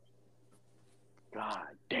God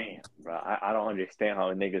damn, bro. I don't understand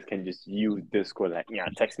how niggas can just use Discord like, yeah,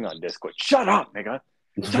 text me on Discord. Shut up, nigga.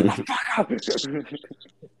 Shut the fuck up.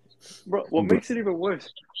 Bro, what Bro, makes it even worse,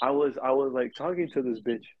 I was like talking to this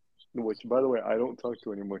bitch, which by the way I don't talk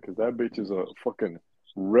to anymore because that bitch is a fucking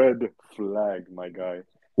red flag, my guy.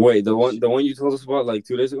 wait, the one She, the one you told us about like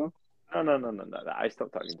 2 days ago? no. I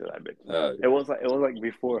stopped talking to that bitch. Uh, It was like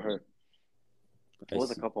before her. It I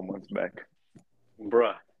was a see. couple months back.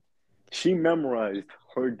 Bruh. She memorized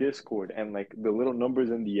her Discord and like the little numbers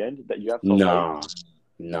in the end that you have to write. No,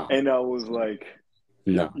 no, And I was like,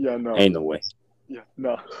 no. yeah, no. Ain't no way. Yeah,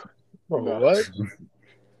 no. Bro, No. what?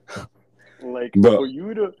 Like But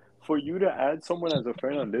for you to add someone as a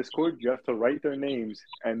friend on Discord, you have to write their names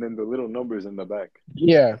and then the little numbers in the back.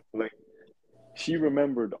 Yeah. Like she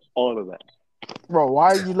remembered all of that. Bro,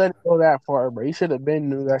 why did you let it go that far, bro? You should have been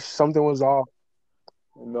knew that something was off.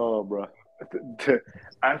 No, bro.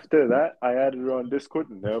 After that, I added her on Discord.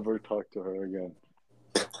 Never talked to her again.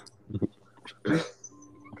 Cause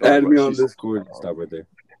add bro, me on she's. Discord. Stop right there.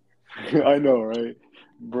 I know, right,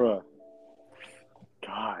 bruh.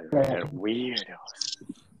 God, Man, man, weirdos.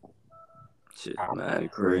 Shit, man,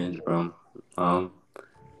 cringe, bro.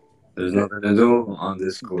 There's nothing to do on D-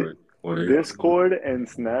 Discord. What are you gonna do? Discord and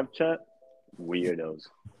Snapchat, weirdos.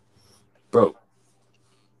 Bro,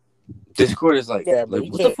 Discord is like, yeah, but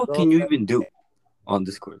you what the can't fuck go can you that. even do on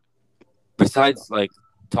Discord besides like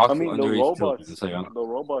I talk to mean, the underage children? robots, It's like, the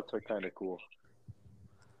robots are kind of cool.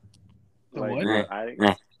 The Like, what? eh, I,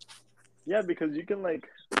 eh. yeah, because you can like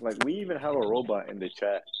we even have a robot in the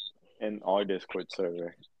chat in our Discord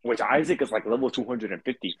server, which Isaac is like level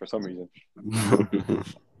 250 for some reason.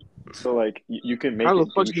 So like, you can How make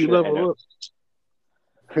the it fuck do you shit, and level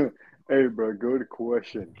up? hey, bro, good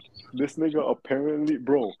question. This nigga apparently,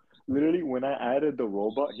 bro, literally, when I added the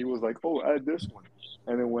robot, he was like, oh, add this one.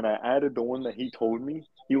 And then when I added the one that he told me,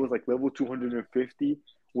 he was like level 250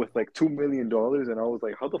 with like $2 million. And I was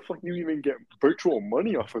like, how the fuck you even get virtual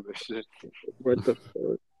money off of this shit? What the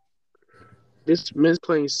fuck? This man's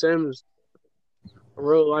playing Sims,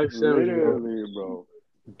 real life Sims, bro. Literally, bro.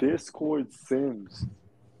 Discord Sims.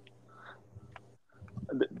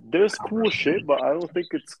 There's cool shit, but I don't think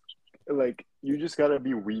it's like, you just gotta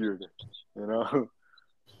be weird, you know?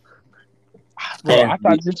 Bro, and I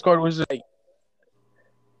thought Discord was like,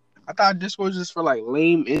 I thought Discord was just for like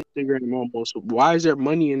lame Instagram almost. Why is there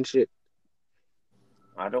money and shit?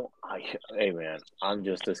 I don't. Hey man, I'm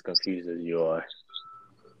just as confused as you are.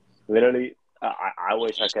 Literally, I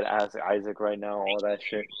wish I could ask Isaac right now all that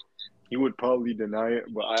shit. He would probably deny it,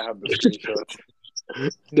 but I have the screenshots.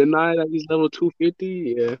 Deny that he's level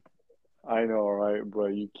 250? Yeah, I know, right, bro?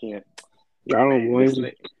 You can't. I don't Man, blame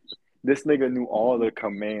you. this nigga knew all the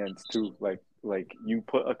commands too. Like you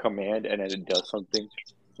put a command and then it does something.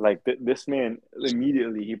 Like this man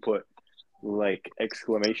immediately he put like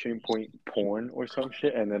exclamation point porn or some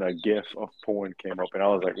shit, and then a gif of porn came up, and I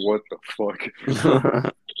was like, what the fuck?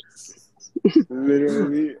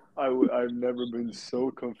 Literally, I've never been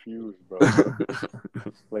so confused, bro.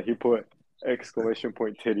 Like he put exclamation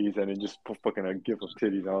point titties and it just put fucking a gif of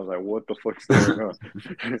titties. I was like, what the fuck's going on?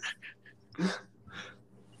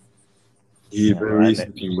 He's Yeah, been bro,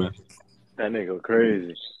 researching, bro. that nigga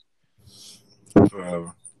crazy.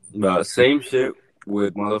 Forever. But same shit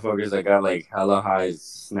with motherfuckers that got like hella high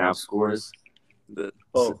snap scores. The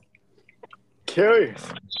Oh, curious.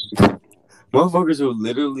 motherfuckers who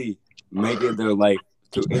literally make it their life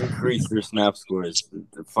to increase their snap scores.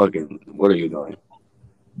 Fucking, what are you doing?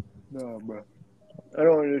 No, bro. I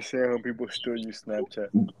don't understand how people still use Snapchat.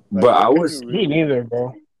 Like, But how I can you was, Me really? neither,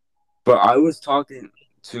 bro. but I was talking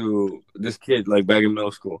to this kid like back in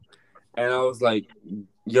middle school, and I was like,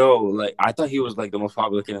 "Yo, like I thought he was like the most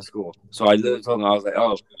popular kid in school." So I literally told him, I was like,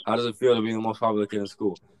 "Oh, how does it feel to be the most popular kid in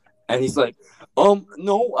school?" And he's like,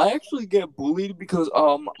 no, I actually get bullied because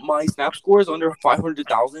my snap score is under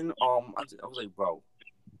 500,000. I was like, bro,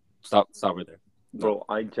 stop right there. No, Bro,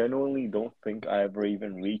 I genuinely don't think I ever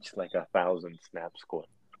even reached like 1,000 snap score.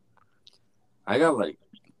 I got like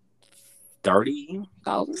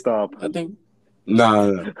 30,000, Stop. I think.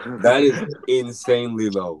 No, that is insanely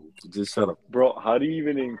low. Just shut up. Bro, how do you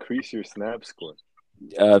even increase your snap score?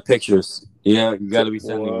 Pictures. Yeah, you gotta be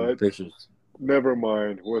sending What? pictures. Never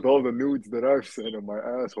mind. With all the nudes that I've sent in my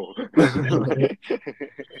asshole.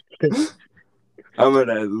 I'm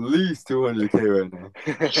at least 200K right now.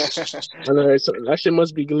 I know that shit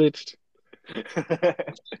must be glitched.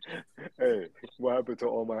 Hey, what happened to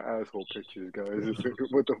all my asshole pictures, guys?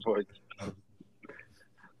 What the fuck?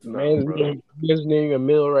 Nah, bro. Man's needing a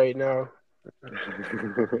meal right now.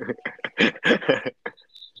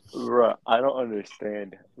 Bruh, I don't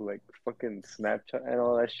understand. Like fucking Snapchat and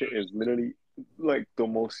all that shit is literally like the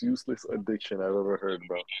most useless addiction I've ever heard,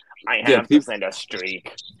 bro. I Yeah, have to send a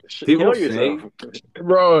streak. people Kill yourself. say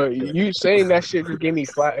Bro, you saying that shit just gave me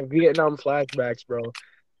Vietnam flashbacks, bro.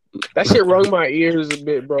 That shit rung my ears a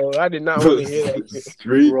bit, bro. I did not want to hear that shit.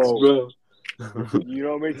 streaks, Bro, bro. you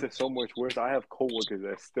know what makes it so much worse? I have coworkers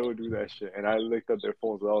that still do that shit, and I looked at their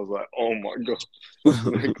phones and I was like, "Oh my god!"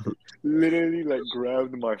 Like, literally, like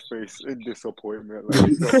grabbed my face in disappointment.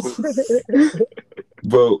 Like, yo,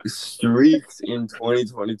 Bro, streaks in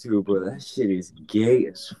 2022, bro. That shit is gay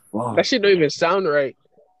as That fuck. shit don't even sound right.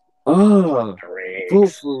 Oh, bro,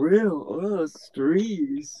 streaks, for real. Oh,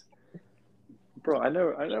 streaks. bro. I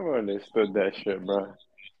never understood that shit, bro.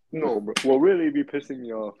 No, bro. What really be pissing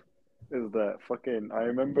me off is that fucking. I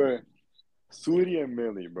remember Sudi and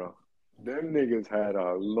Millie, bro. Them niggas had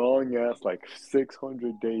a long ass like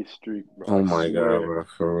 600-day streak, bro. Oh I my god, swear. bro,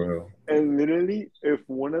 for real. And literally, if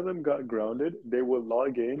one of them got grounded, they would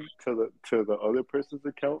log in to the other person's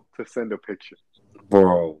account to send a picture.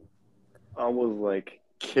 Bro, I was like,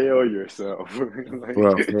 kill yourself. Like,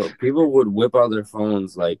 bro. People would whip out their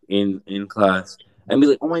phones like in class and be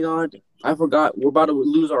like, "Oh my god, I forgot. We're about to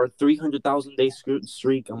lose our 300,000 day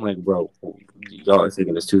streak." I'm like, bro, y'all are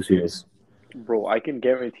taking this too serious. bro, I can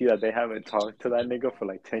guarantee that they haven't talked to that nigga for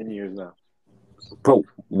like 10 years now. Bro,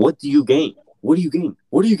 what do you gain? What do you gain?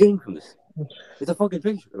 What do you gain from this? It's a fucking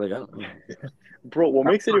picture. Like I don't know. Bro, what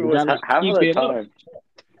makes it You even was gotta keep it up.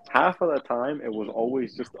 half of the time, it was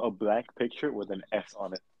always just a black picture with an S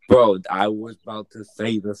on it. Bro, I was about to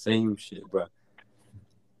say the same shit, bro.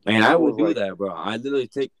 And I I would was do like, that, bro. I literally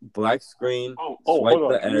take black screen, oh, swipe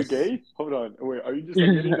hold the on, you're S. gay? Hold on, wait, are you just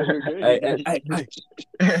admitting that you're Hey.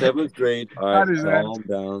 gay? Seventh grade. All How right, does that calm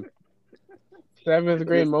down. seventh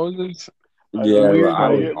grade Moses? Yeah, bro. Weird I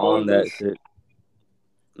was nigga. Idiot on that Moses. shit.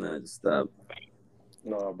 Nah, just stop.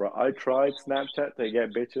 No, bro. I tried Snapchat to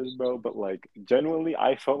get bitches, bro, but like genuinely,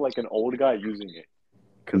 I felt like an old guy using it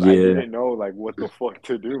because I Yeah. didn't know like what the fuck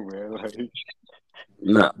to do, man. Like,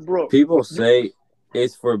 Nah. bro, People you, say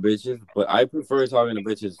it's for bitches, but I prefer talking to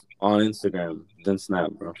bitches on Instagram than Snap,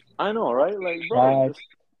 bro. I know, right? Like, bro, Facts. just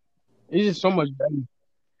It's just so much better.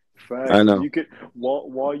 I facts. know. You could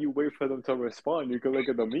while you wait for them to respond, you can look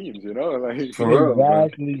at the memes, you know, like. For real, bro.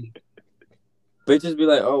 Exactly. Bitches be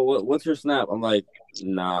like, "Oh, what's your Snap?" I'm like,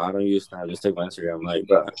 "Nah, I don't use Snap. Just take my Instagram." I'm like,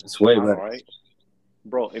 bro, it's way I know, better. right?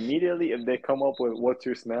 Bro, immediately if they come up with what's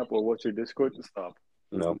your Snap or what's your Discord, stop.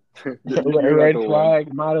 No, You're not Red the one.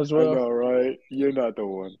 flag, might as I well. know, right? You're not the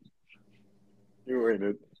one. You ain't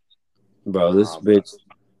it. bro, this Bro. bitch.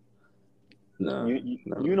 No,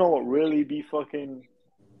 You know what really be fucking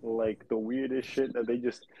like the weirdest shit that they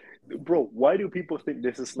just, bro, why do people think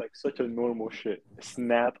this is like such a normal shit?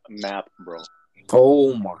 Snap map, bro.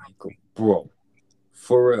 Oh my god, bro,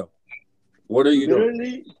 for real. What are you doing?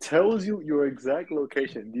 Literally tells you your exact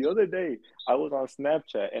location. The other day I was on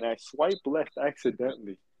Snapchat and I swiped left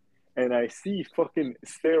accidentally and I see fucking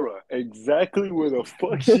Sarah exactly where the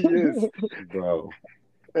fuck she is. Bro,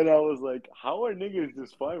 And I was like, how are niggas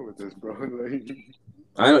just fine with this, bro? Like,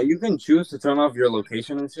 I know you can choose to turn off your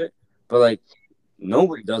location and shit, but like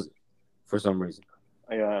nobody does it for some reason.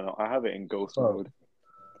 yeah, I know. I have it in ghost Oh. mode.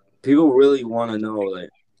 People really want to know, like,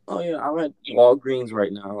 oh yeah, I'm at Walgreens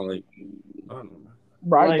right now. Like, I don't know.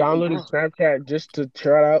 Bro, I Like, downloaded bro, Snapchat just to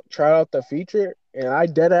try out the feature, and I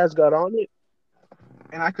dead ass got on it,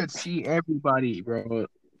 and I could see everybody, bro.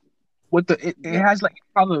 With it that, has like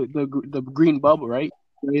how the green bubble, right?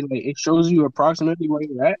 Like it shows you approximately where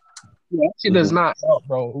you're at. Yeah, that shit does Mm-hmm. not help,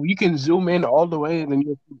 bro. You can zoom in all the way, and then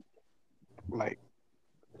you're like,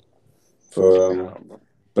 For nah,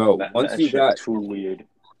 bro, that shit too weird.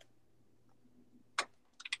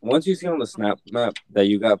 once you see on the Snap map that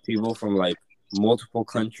you got people from like multiple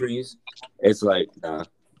countries, it's like, nah,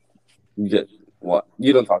 what?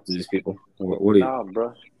 You don't talk to these people. What are you? Nah,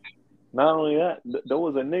 bro. Not only that, there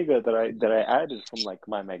was a nigga that I added from like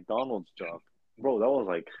my McDonald's job, bro.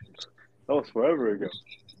 That was forever ago.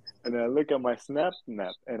 And then I look at my Snap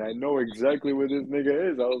map and I know exactly where this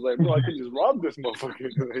nigga is. I was like, bro, I could just rob this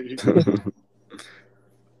motherfucker.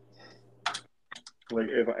 Like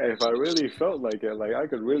if I really felt like it, like I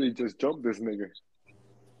could really just jump this nigga.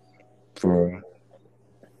 For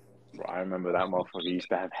Bro, I remember that motherfucker used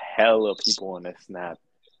to have hella people on that Snap.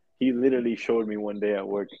 He literally showed me one day at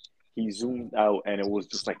work. He zoomed out and it was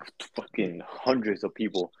just like fucking hundreds of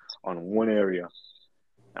people on one area.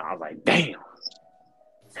 And I was like, damn,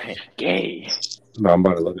 gay. I'm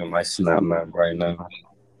about to look at my Snap map right now.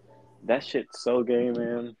 That shit's so gay,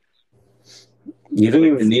 man. You don't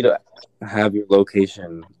even need to have your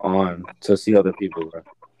location on to see other people, bro.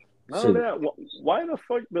 Not only that, why the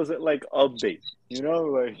fuck does it like update? You know,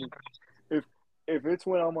 like if if it's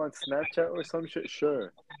when I'm on Snapchat or some shit,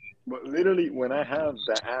 sure. But literally, when I have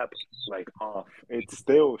the app like off, it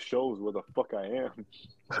still shows where the fuck I am.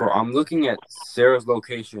 Bro, I'm looking at Sarah's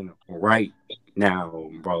location right now,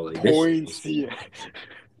 bro. Like this, Poinciana.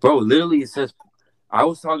 bro. Literally, it says. I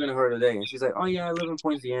was talking to her today, and she's like, "Oh yeah, I live in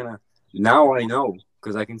Poinciana." Now I know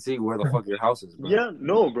because I can see where the fuck your house is, bro. Yeah,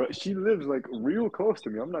 no, bro. She lives like real close to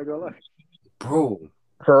me. I'm not gonna lie, Bro.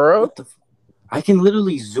 For real? What the? I can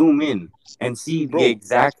literally zoom in and see bro. the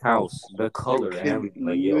exact house, the You color, and can everything.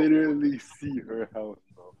 Like, yo, literally see her house,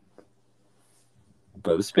 bro.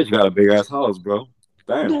 but this bitch got a big ass house, bro.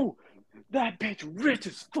 Damn. No, that bitch rich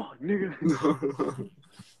as fuck, nigga.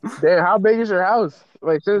 Damn, how big is your house?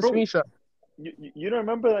 Like, send a Bro, screenshot. you don't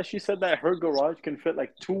remember that she said that her garage can fit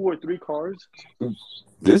like 2 or 3 cars?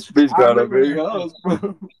 This bitch I got a remember big house,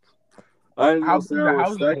 bro. I didn't how know big the Sarah was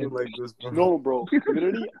house stacking is. like this, bro. No, bro.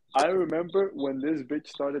 Literally, I remember when this bitch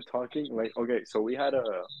started talking. Like, okay, so we had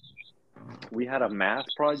a math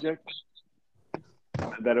project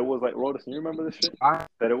that it was like, Rodas, you remember this shit?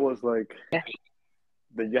 That it was like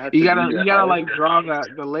that you had to do your You gotta house. like draw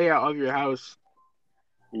the layout of your house.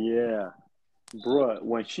 Yeah, bruh.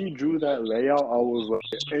 When she drew that layout, I was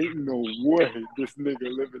like, ain't no way this nigga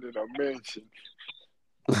living in a mansion.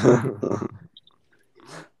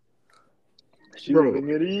 She Bro, living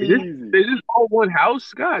it is easy. this all one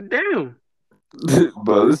house? God damn.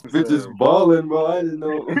 Bro, this bitch is balling, bro. I didn't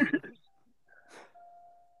know.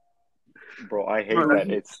 Bro, I hate Bro, that.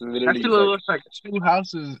 It's that literally shit like, looks like 2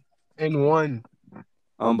 houses in one.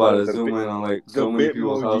 I'm about bro, to zoom in on like the so many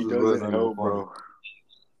people's Bitmoji houses. Where's doesn't that even help, funny? bro.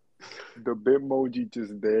 The Bitmoji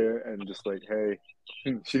just there and just like, hey,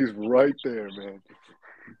 she's right there, man.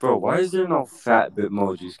 Bro, why is there no fat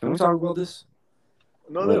Bitmojis? Can we talk about this?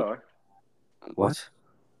 No, they Like, are. what?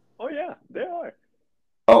 Oh yeah, they are.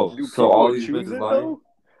 Oh, Do so all people these choose bitches it lying? though?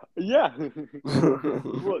 Yeah.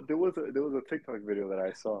 Well, there was a TikTok video that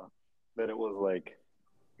I saw that it was like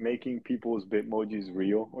making people's Bitmojis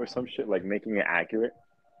real or some shit, like making it accurate.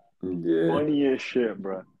 Yeah. Funny as shit,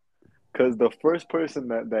 bro. Because the first person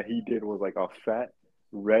that he did was like a fat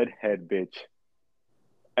redhead bitch,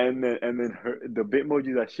 and then the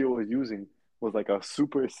Bitmoji that she was using was like a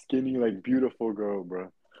super skinny, like beautiful girl,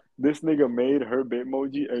 bro. This nigga made her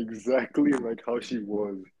Bitmoji exactly like how she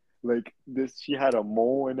was. Like this, she had a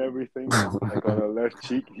mole and everything, like on her left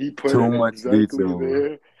cheek. He put Too it much exactly detail, bro.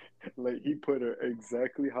 there. Like he put her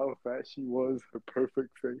exactly how fat she was, her perfect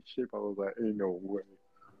face shape. I was like, ain't no way.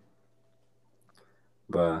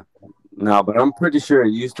 But no, but I'm pretty sure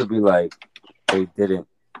it used to be like they didn't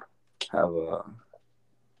have a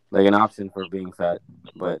like an option for being fat,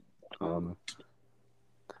 but this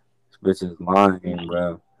bitch is lying,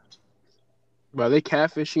 bro. Bro, they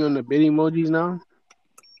catfishing on the bid emojis now?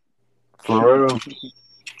 For real.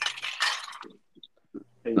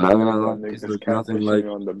 Hey, Not gonna bro, lie, this niggas looks nothing like.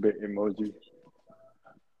 catfishing on the bit emoji.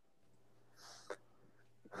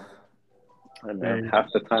 And then Man,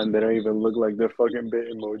 half the time they don't even look like they're fucking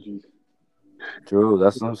bit emojis. True,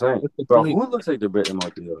 that's what I'm saying. what's the Bro, point? who looks like the Brit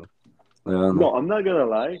emoji though? Like, I don't know. No, I'm not gonna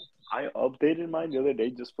lie. I updated mine the other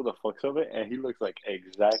day just for the fucks of it, and he looks like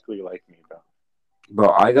exactly like me, bro. Bro,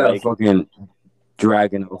 I got a Like, fucking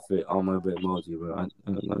dragon outfit on my Bitmoji, bro. I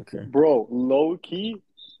don't care. bro, low key,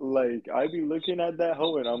 like I be looking at that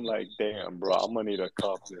hoe and I'm like, damn, bro, I'm gonna need to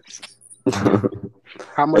cop this.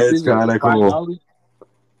 How much It's is it? kind of cool. $5?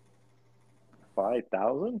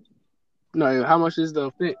 5,000? No, how much is the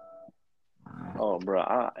fit? Oh,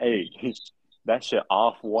 bro, hey, that shit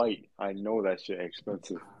off white. I know that shit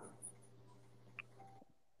expensive.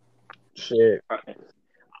 Shit.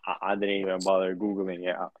 I didn't even bother googling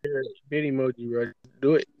it. Bid emoji, bro.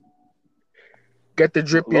 Do it. Get the Low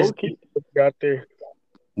drippiest key, out there.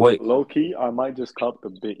 Wait, low key, I might just cop the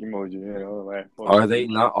bit emoji. You know, like fuck are it. they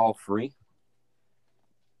not all free?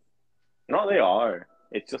 No, they are.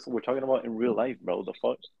 It's just we're talking about in real life, bro. The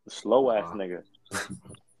fuck, the slow ass nigga.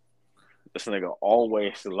 This nigga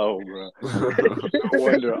always slow, bro. No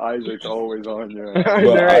wonder Isaac's always on your ass.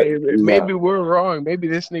 But Maybe we're wrong. Maybe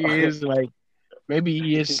this nigga is like, maybe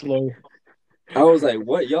he is slow. I was like,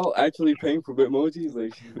 what? Y'all actually paying for Bitmojis?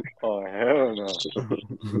 Like, Oh hell no.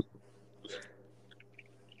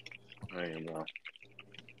 I don't know.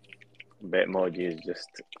 Bitmoji is just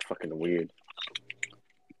fucking weird.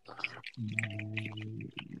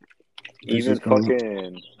 Even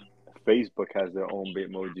fucking Facebook has their own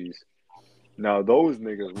Bitmojis. Now those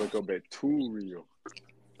niggas look a bit too real.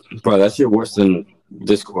 bro, that shit worse than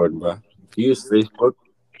Discord, bro. You use Facebook?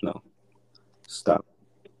 No. Stop.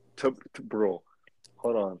 Bro,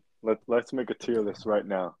 hold on. Let's make a tier list right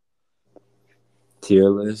now. Tier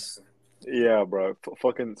list. Yeah, bro.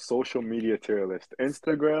 Fucking social media tier list.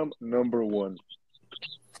 Instagram number one.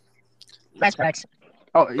 Facts.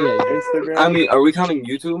 Oh yeah, yeah. I Instagram. mean, are we counting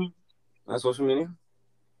YouTube as social media?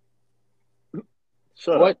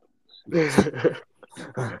 Shut What? up.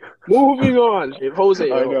 Moving on.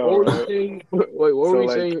 Jose, I what know, were you right? saying? Wait, what were So we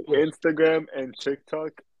like saying? Instagram and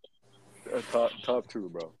TikTok, top two,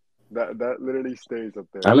 bro. That literally stays up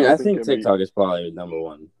there. I mean, I Nothing think can be. TikTok is probably number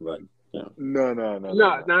one, but yeah. No, no, no, no,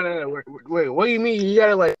 No, no. no, no, no. Wait, what do you mean? You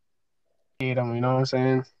gotta like hate them. You know what I'm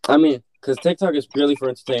saying? I mean, because TikTok is purely for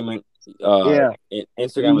entertainment. Yeah.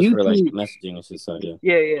 Instagram And is for like YouTube. messaging and shit. So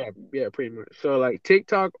yeah. Yeah, pretty much. So like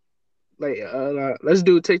TikTok, like let's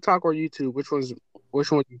do TikTok or YouTube. Which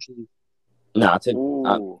one you choose? Nah,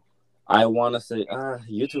 Ooh. I want to say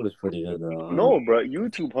YouTube is pretty good though. No, bro.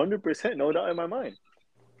 YouTube, 100%, no doubt in my mind.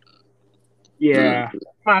 Yeah.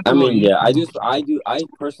 I have I to go mean, yeah, YouTube. I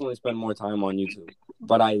personally spend more time on YouTube,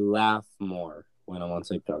 but I laugh more when I'm on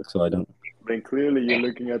TikTok, so I don't. Then clearly you're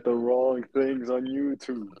looking at the wrong things on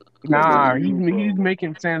YouTube. Look at Nah, you, he's bro.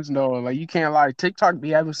 making sense though. Like you can't lie. TikTok be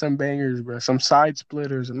having some bangers, bro. Some side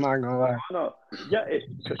splitters. I'm not gonna lie. No, yeah,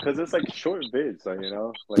 because it's like short vids, so Yeah,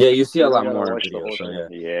 like you see you a don't lot gotta more watch the videos, whole so thing.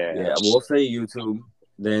 yeah, Yeah, yeah. We'll say YouTube,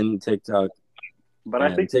 then TikTok, but I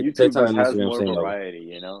and think YouTube TikTok just and has Instagram more same level.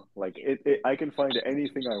 variety. Like I can find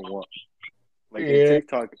anything I want. Like in Yeah,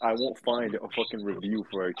 TikTok, I won't find a fucking review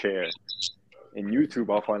for a chair. In YouTube,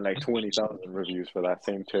 I'll find like 20,000 reviews for that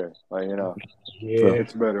same chair. Like yeah.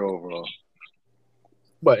 it's better overall.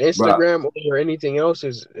 But Bro, Instagram over anything else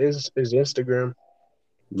is Instagram.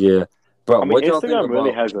 yeah, bro. I mean, What y'all think Instagram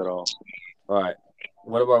really about? has it all. All right,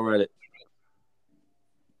 what about Reddit?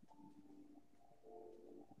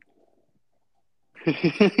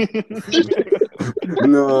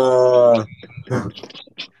 No,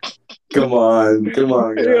 come on,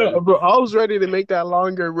 Yeah, guys. bro. I was ready to make that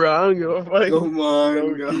longer, bro. I don't give a fuck. Come on,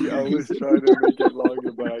 Low key, I was guys. trying to make it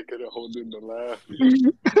longer, but I couldn't hold in the laugh.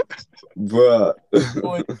 Bruh.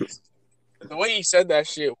 The way he said that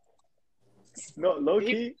shit, No, low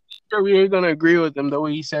key, we ain't gonna agree with him. The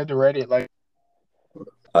way he said to Reddit, like,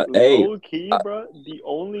 Hey, low key, bro. The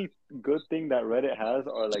only good thing that Reddit has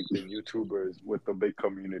are like the YouTubers with the big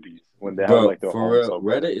communities when they have bro, like their for own real,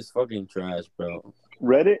 subreddit. Reddit is fucking trash, bro.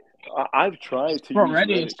 Reddit, I've tried to bro, use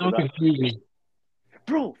Reddit is Reddit so because confusing.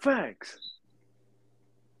 bro, facts.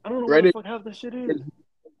 I don't know what the Reddit fuck half the shit is is.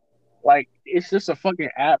 like, it's just a fucking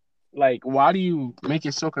app. Like, why do you make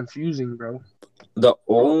it so confusing, bro? The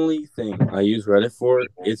Bro, only thing I use Reddit for,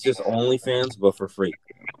 it's just OnlyFans, but for free.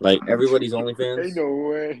 Like everybody's ain't OnlyFans. no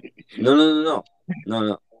way.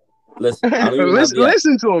 No. Listen, I don't even have the app.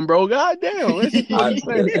 Listen to him, bro. God damn, listen to what he's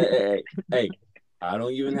saying. Hey, I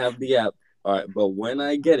don't even have the app. All right, but when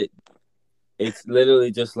I get it, it's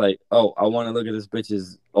literally just like, oh, I want to look at this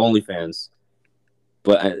bitch's OnlyFans,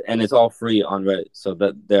 and it's all free on Reddit. So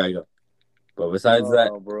there I go. But besides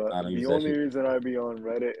that, No, bro. I don't use The that only shit. reason I be on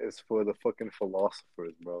Reddit is for the fucking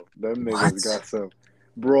philosophers, bro. Them What? niggas got some,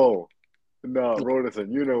 bro. No,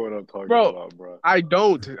 Rodison, you know what I'm talking Bro, about, bro. I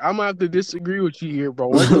don't. I'm gonna have to disagree with you here, bro.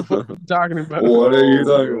 What the fuck are you talking about? What are you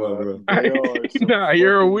No, talking about, bro. bro? They are some Nah,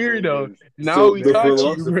 you're a fucking weirdo. niggas. Now So we the They caught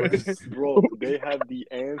have, you, bro. philosophers. bro. They have the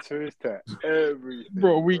answers to Bro,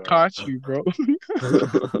 everything, we bro. caught you, bro.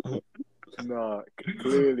 Nah,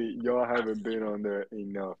 clearly y'all haven't been on there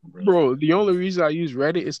enough, bro. Bro, the only reason I use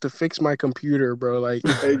Reddit is to fix my computer, bro. Like,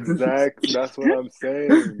 Exactly. That's what I'm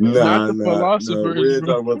saying, bro. not the No. philosophers, We ain't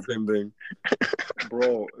bro. talking about the same thing.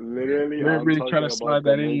 Bro, literally, They're I'm really trying talking to slide about the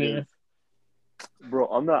that in there. niggas.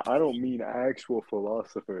 Bro, I don't mean actual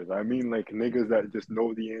philosophers. I mean like niggas that just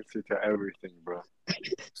know the answer to everything, bro.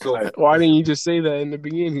 So Like, Why didn't you just say that in the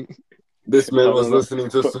beginning? this I man was don't know. listening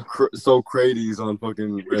to Socrates on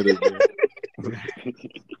fucking Reddit, bro.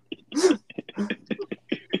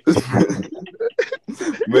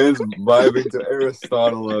 Man's vibing to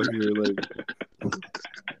Aristotle out here, like.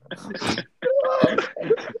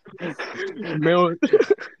 Man,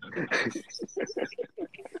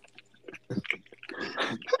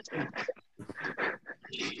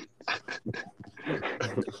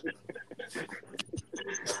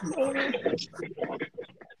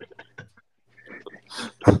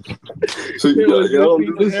 So man was y'all listening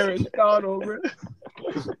do to this? Aristotle, bro.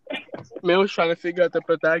 Man was trying to figure out the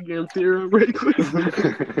Pythagorean theorem right quick.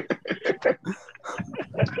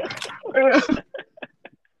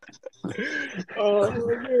 Oh,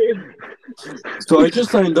 man. So I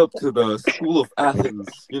just signed up to the School of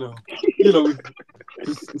Athens. You know.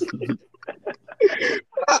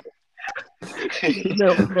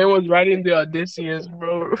 Man was writing the Odysseus,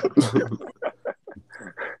 bro.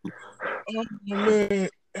 Oh, man.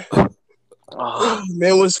 Oh.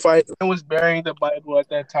 Man was fighting. Man was burying the Bible at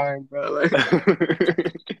that time, bro. Like,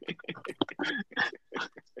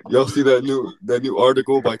 Y'all see that new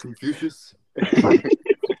article by Confucius?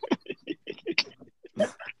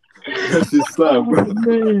 That's his slap, bro.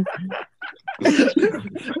 man.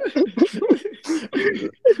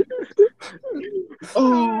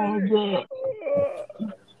 Oh, bro.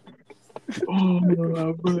 Oh,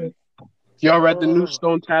 bro. Y'all read the new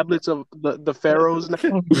stone tablets of the pharaohs now?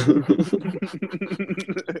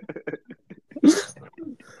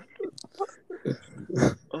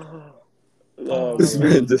 This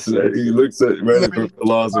man just said he looks at random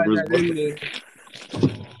philosophers.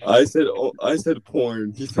 I said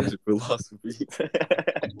porn. He said philosophy.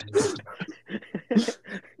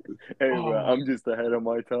 Hey, bro, I'm just ahead of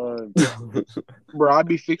my time. Bro, I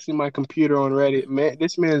be fixing my computer on Reddit. Man,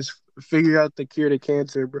 this man's figured out the cure to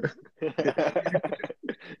cancer, bro.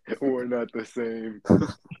 We're not the same.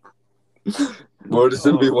 Bro, this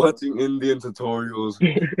should be watching Indian tutorials.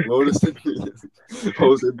 Bro, this should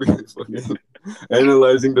be fucking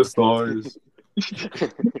analyzing the stars.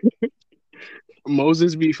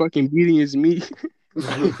 Moses be fucking beating his meat.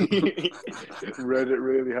 Reddit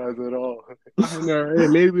really has it all. I know, right?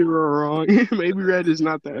 Maybe we're wrong. Maybe Reddit is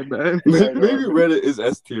not that bad. Maybe Reddit is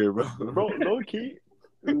S tier, bro. Bro, low key,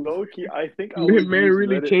 I think I would man use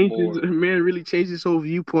really Reddit changed more. his man really changed his whole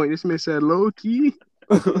viewpoint. This man said low key.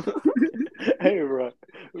 Hey, bro,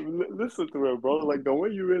 listen to it, bro. Like the way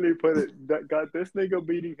you really put it, that got this nigga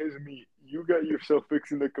beating his meat. You got yourself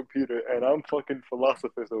fixing the computer, and I'm fucking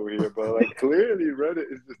philosophist over here, bro. Like clearly, Reddit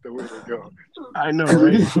is just the way to go. I know,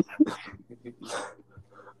 right?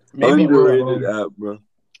 Maybe underrated app, bro.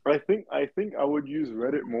 I think I would use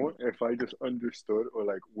Reddit more if I just understood or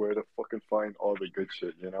like where to fucking find all the good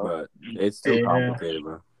shit, you know? But it's too complicated,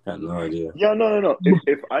 bro. I have no idea. Yeah, no.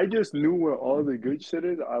 If I just knew where all the good shit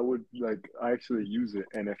is, I would like actually use it.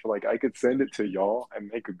 And if like I could send it to y'all and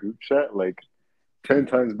make a group chat, like 10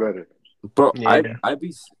 times better. Bro, yeah. I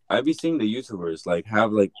be seeing the YouTubers like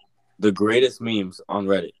have like the greatest memes on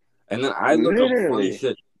Reddit, and then I look up funny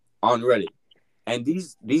shit on Reddit, and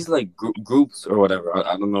these like groups or whatever,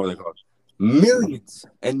 I don't know what they're called, millions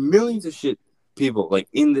and millions of shit people like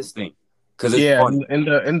in this thing because it's funny.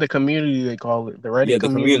 in the community they call it the Reddit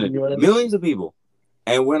community. Millions of people,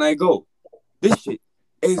 and when I go, this shit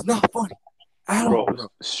is not funny. Bro,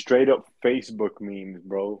 straight up Facebook memes,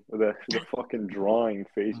 bro. The fucking drawing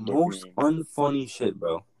Facebook most memes. Unfunny shit,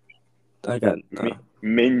 bro. I got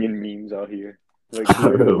minion memes out here. Like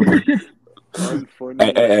unfunny.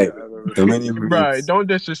 Hey, the minion memes. Bro, don't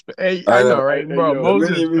disrespect. Hey, I know, right, bro?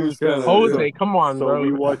 Moses, Jose, come on, so bro. So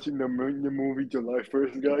we watching the Minion movie July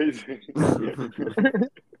 1st, guys.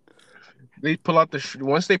 They pull out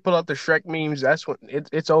once they pull out the Shrek memes, that's when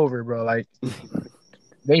it's over, bro. Like.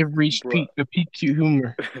 They've reached the peak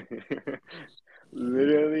humor.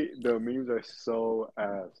 Literally, the memes are so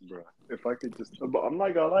ass, bro. If I could just, but I'm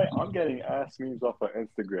not gonna lie, I'm getting ass memes off of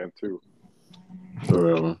Instagram too.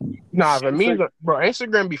 Nah, the memes, bro.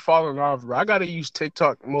 Instagram be falling off, bro. I gotta use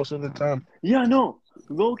TikTok most of the time. Yeah, no,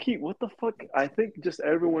 low key. What the fuck? I think just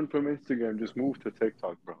everyone from Instagram just moved to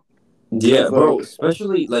TikTok, bro. Yeah, bro.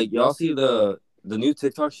 Especially like y'all see the new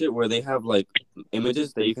TikTok shit where they have like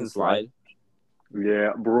images that you can slide.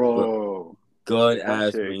 Yeah, bro. Good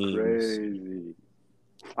ass memes. Crazy.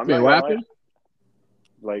 Wait, what happened?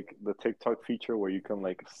 Like the TikTok feature where you can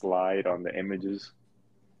like slide on the images.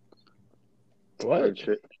 What?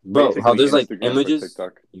 Bro, basically, how there's like images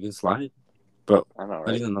you can slide? Bro, I know, right?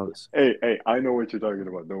 I didn't know this. Hey, I know what you're talking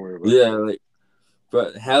about. Don't worry about it. Yeah, like,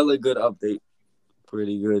 but hella good update.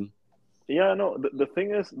 Pretty good. Yeah, no. The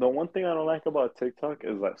thing is, the one thing I don't like about TikTok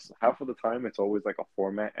is that half of the time it's always like a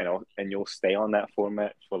format, and you'll stay on that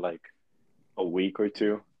format for like a week or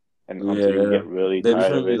two, and until you get really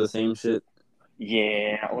tired of it. The same shit.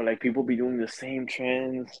 Yeah, or like people be doing the same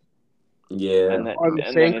trends. Yeah, or the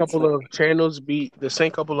same couple of channels the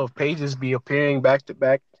same couple of pages be appearing back to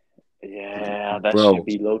back. Yeah, that should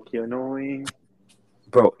be low-key annoying.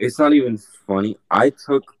 Bro, it's not even funny. I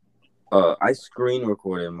screen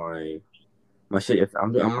recorded my shit.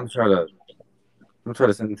 I'm gonna try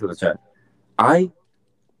to send it to the chat. I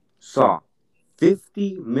saw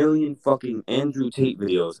 50 million fucking Andrew Tate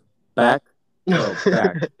videos back to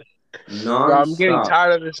back. Bro, I'm getting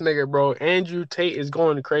tired of this nigga, bro. Andrew Tate is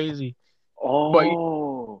going crazy. Oh, but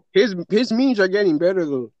his memes are getting better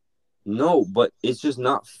though. No, but it's just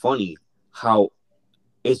not funny. How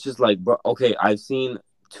it's just like, bro. Okay, I've seen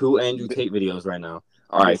 2 Andrew Tate videos right now.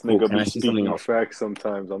 All right, cool. Can I see something else? Facts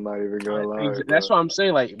sometimes. I'm not even gonna lie. That's what I'm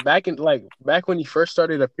saying. Like back when he first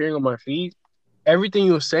started appearing on my feed, everything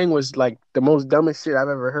he was saying was like the most dumbest shit I've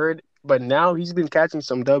ever heard. but now he's been catching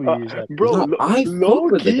some W's. Like Bro, No, I fuck low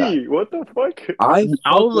with the guy. key. What the fuck? I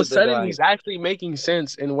all fuck of a with the sudden, guy. he's actually making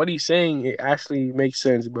sense, and what he's saying it actually makes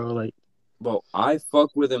sense, bro. Like, Bro, I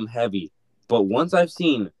fuck with him heavy. But once I've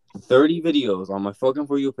seen 30 videos on my fucking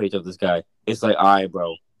For You page of this guy, it's like, all right,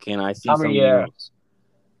 bro, can I see I mean, something yeah, else?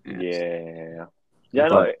 Yeah. Yeah,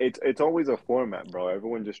 no, But it's always a format, bro.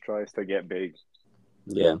 Everyone just tries to get big.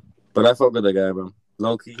 yeah, but I fuck with the guy, bro.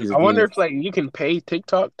 Low key, he's a I wonder genius. if like you can pay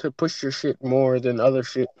TikTok to push your shit more than other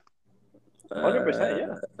shit. 100%, yeah.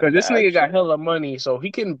 Because The this nigga got action. hella money, so he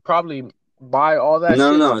can probably buy all that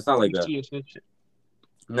No, shit. no, it's not like You that. see his shit.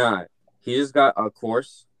 Nah, he just got a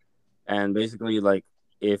course, and basically, like,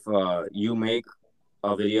 if you make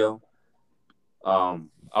a video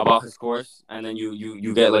about his course, and then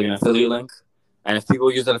you get like an affiliate link, and if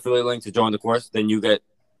people use that affiliate link to join the course, then you get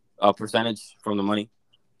a percentage from the money.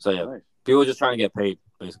 So yeah, Nice. people are just trying to get paid,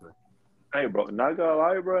 basically. Hey, bro, not gonna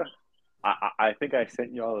lie, bro. I think I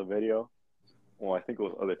sent y'all a video. Well, I think it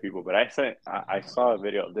was other people, but I saw a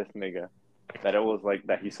video of this nigga that it was like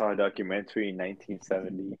that he saw a documentary in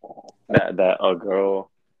 1970 that a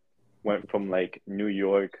girl went from like New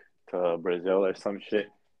York to Brazil or some shit,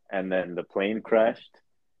 and then the plane crashed.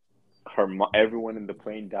 Everyone in the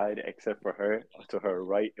plane died except for her. To her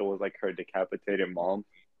right, it was like her decapitated mom.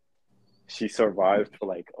 She survived for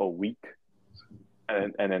like a week,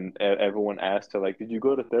 and then everyone asked her like, "Did you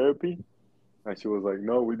go to therapy?" And she was like,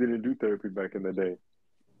 "No, we didn't do therapy back in the day."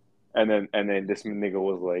 And then this nigga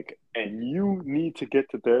was like, "And you need to get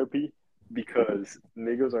to therapy because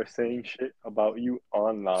niggas are saying shit about you For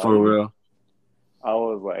online." real. I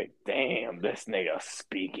was like, "Damn, this nigga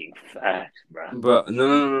speaking facts, bro." But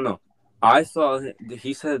no. I saw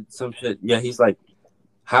he said some shit. Yeah, he's like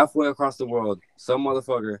halfway across the world. Some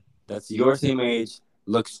motherfucker that's your same age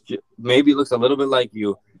maybe looks a little bit like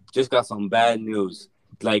you. Just got some bad news.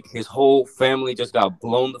 Like his whole family just got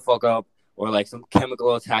blown the fuck up, or like some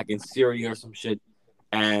chemical attack in Syria or some shit.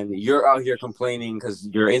 And you're out here complaining because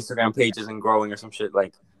your Instagram page isn't growing or some shit.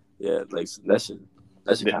 Like, yeah, like that shit.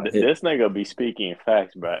 That shit kind of hit. This nigga be speaking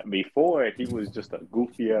facts, bro. Before he was just a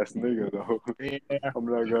goofy ass nigga, though. Yeah, I'm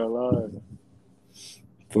not gonna lie.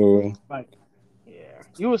 For real. like yeah,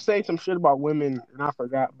 he was saying some shit about women, and I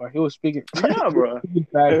forgot, but he was speaking. Yeah, bro.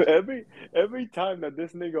 Facts. Every time that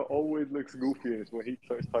this nigga always looks goofy is when he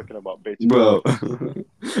starts talking about bitches. Bro,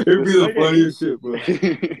 it'd be the funniest shit, bro.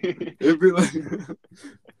 It'd be like,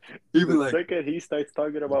 even the like, second he starts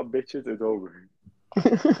talking about bitches, it's over.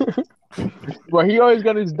 Bro, he always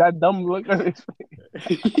got that dumb look on his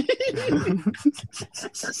face.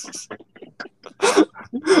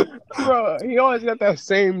 Bro, he always got that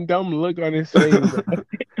same dumb look on his face.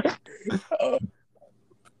 Bro.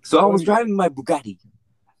 So I was driving my Bugatti,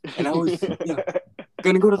 and I was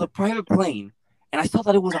gonna go to the private plane, and I saw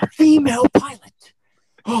that it was a female pilot.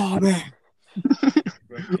 Oh man!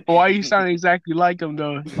 Why you sound exactly like him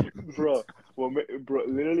though? Bro,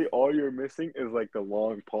 literally all you're missing is like the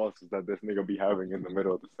long pauses that this nigga be having in the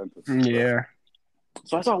middle of the sentence. Yeah. Bro.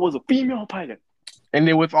 So I thought it was a female pilot. And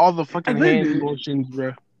then with all the fucking hand motions,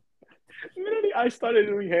 bro. Literally, I started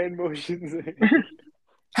doing hand motions.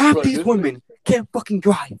 Half Bro, these women can't fucking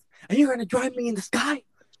drive, and you're gonna drive me in the sky?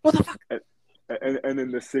 What the fuck? And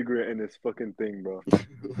then the cigarette in his fucking thing, bro.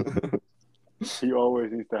 He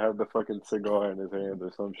always needs to have the fucking cigar in his hand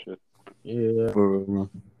or some shit. Yeah.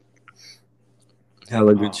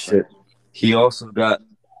 Hella good shit. He also got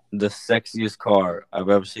the sexiest car I've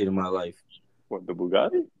ever seen in my life. What, the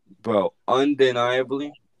Bugatti? Bro,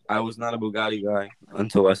 undeniably, I was not a Bugatti guy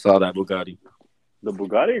until I saw that Bugatti. The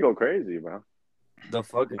Bugatti go crazy, bro. The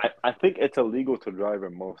fuck? I think it's illegal to drive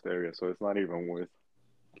in most areas, so it's not even worth.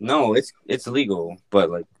 No, it's legal, but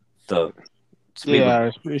like the Yeah,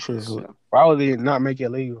 it's pretty sure. Why would they not make it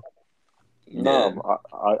legal? No,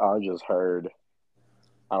 I just heard.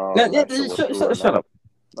 I don't know. Shut up.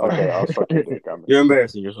 Okay, I'll suck your dick. You're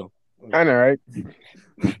embarrassing yourself. I know, right? You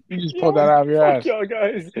just pulled that out of your ass. Y'all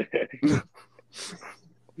guys.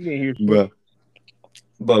 You didn't hear.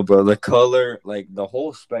 But the color, like the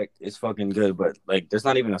whole spec is fucking good, but like there's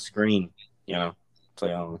not even a screen, you know.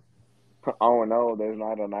 So oh no, there's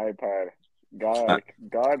not an iPad.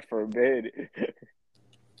 God forbid.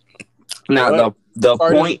 Now the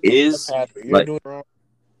point is like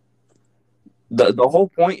the whole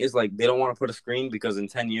point is like they don't want to put a screen because in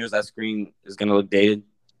 10 years that screen is gonna look dated.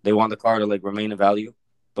 They want the car to like remain in value,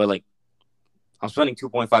 but like I'm spending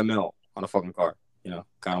 2.5 mil on a fucking car, you know.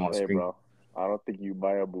 Kind of want a screen. Bro, I don't think you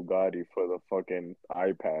buy a Bugatti for the fucking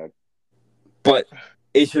iPad. But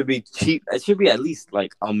it should be cheap. It should be at least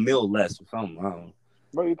like a mil less or something. I don't know.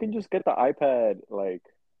 Bro, you can just get the iPad like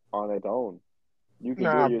on its own. You can do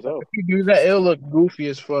Nah, it bro. yourself. If you do that, it'll look goofy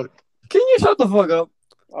as fuck. Can you shut the fuck up?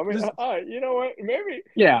 I mean, Just- you know what? Maybe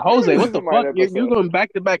Yeah, maybe Jose, this what is the my fuck? You're episode. going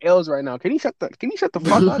back to back L's right now. Can you shut the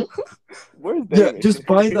fuck up? Where's Yeah, Damon? just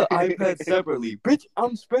buy the iPad separately. Bitch,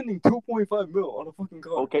 I'm spending 2.5 mil on a fucking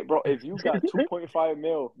car. Okay, bro. If you got 2.5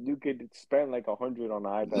 mil, you could spend like 100 on the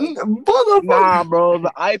iPad. Motherfucker. Nah, bro.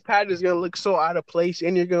 The iPad is gonna look so out of place,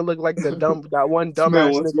 and you're gonna look like that one This man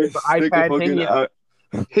dumbass wants nigga me with the to stick a iPad fucking hanging.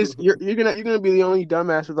 You're gonna be the only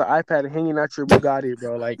dumbass with the iPad hanging out your Bugatti,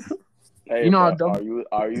 bro. Like, Hey, you know how but dumb.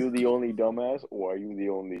 are you the only dumbass or are you the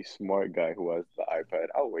only smart guy who has the iPad?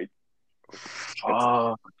 I'll wait.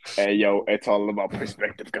 Hey, yo, it's all about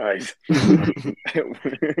perspective, guys.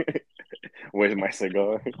 Where's my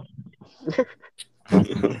cigar?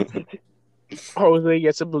 Jose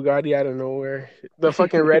gets a Bugatti out of nowhere. The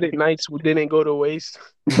fucking Reddit nights didn't go to waste.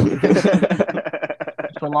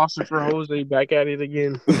 Philosopher Jose back at it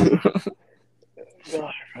again.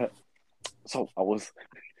 So I was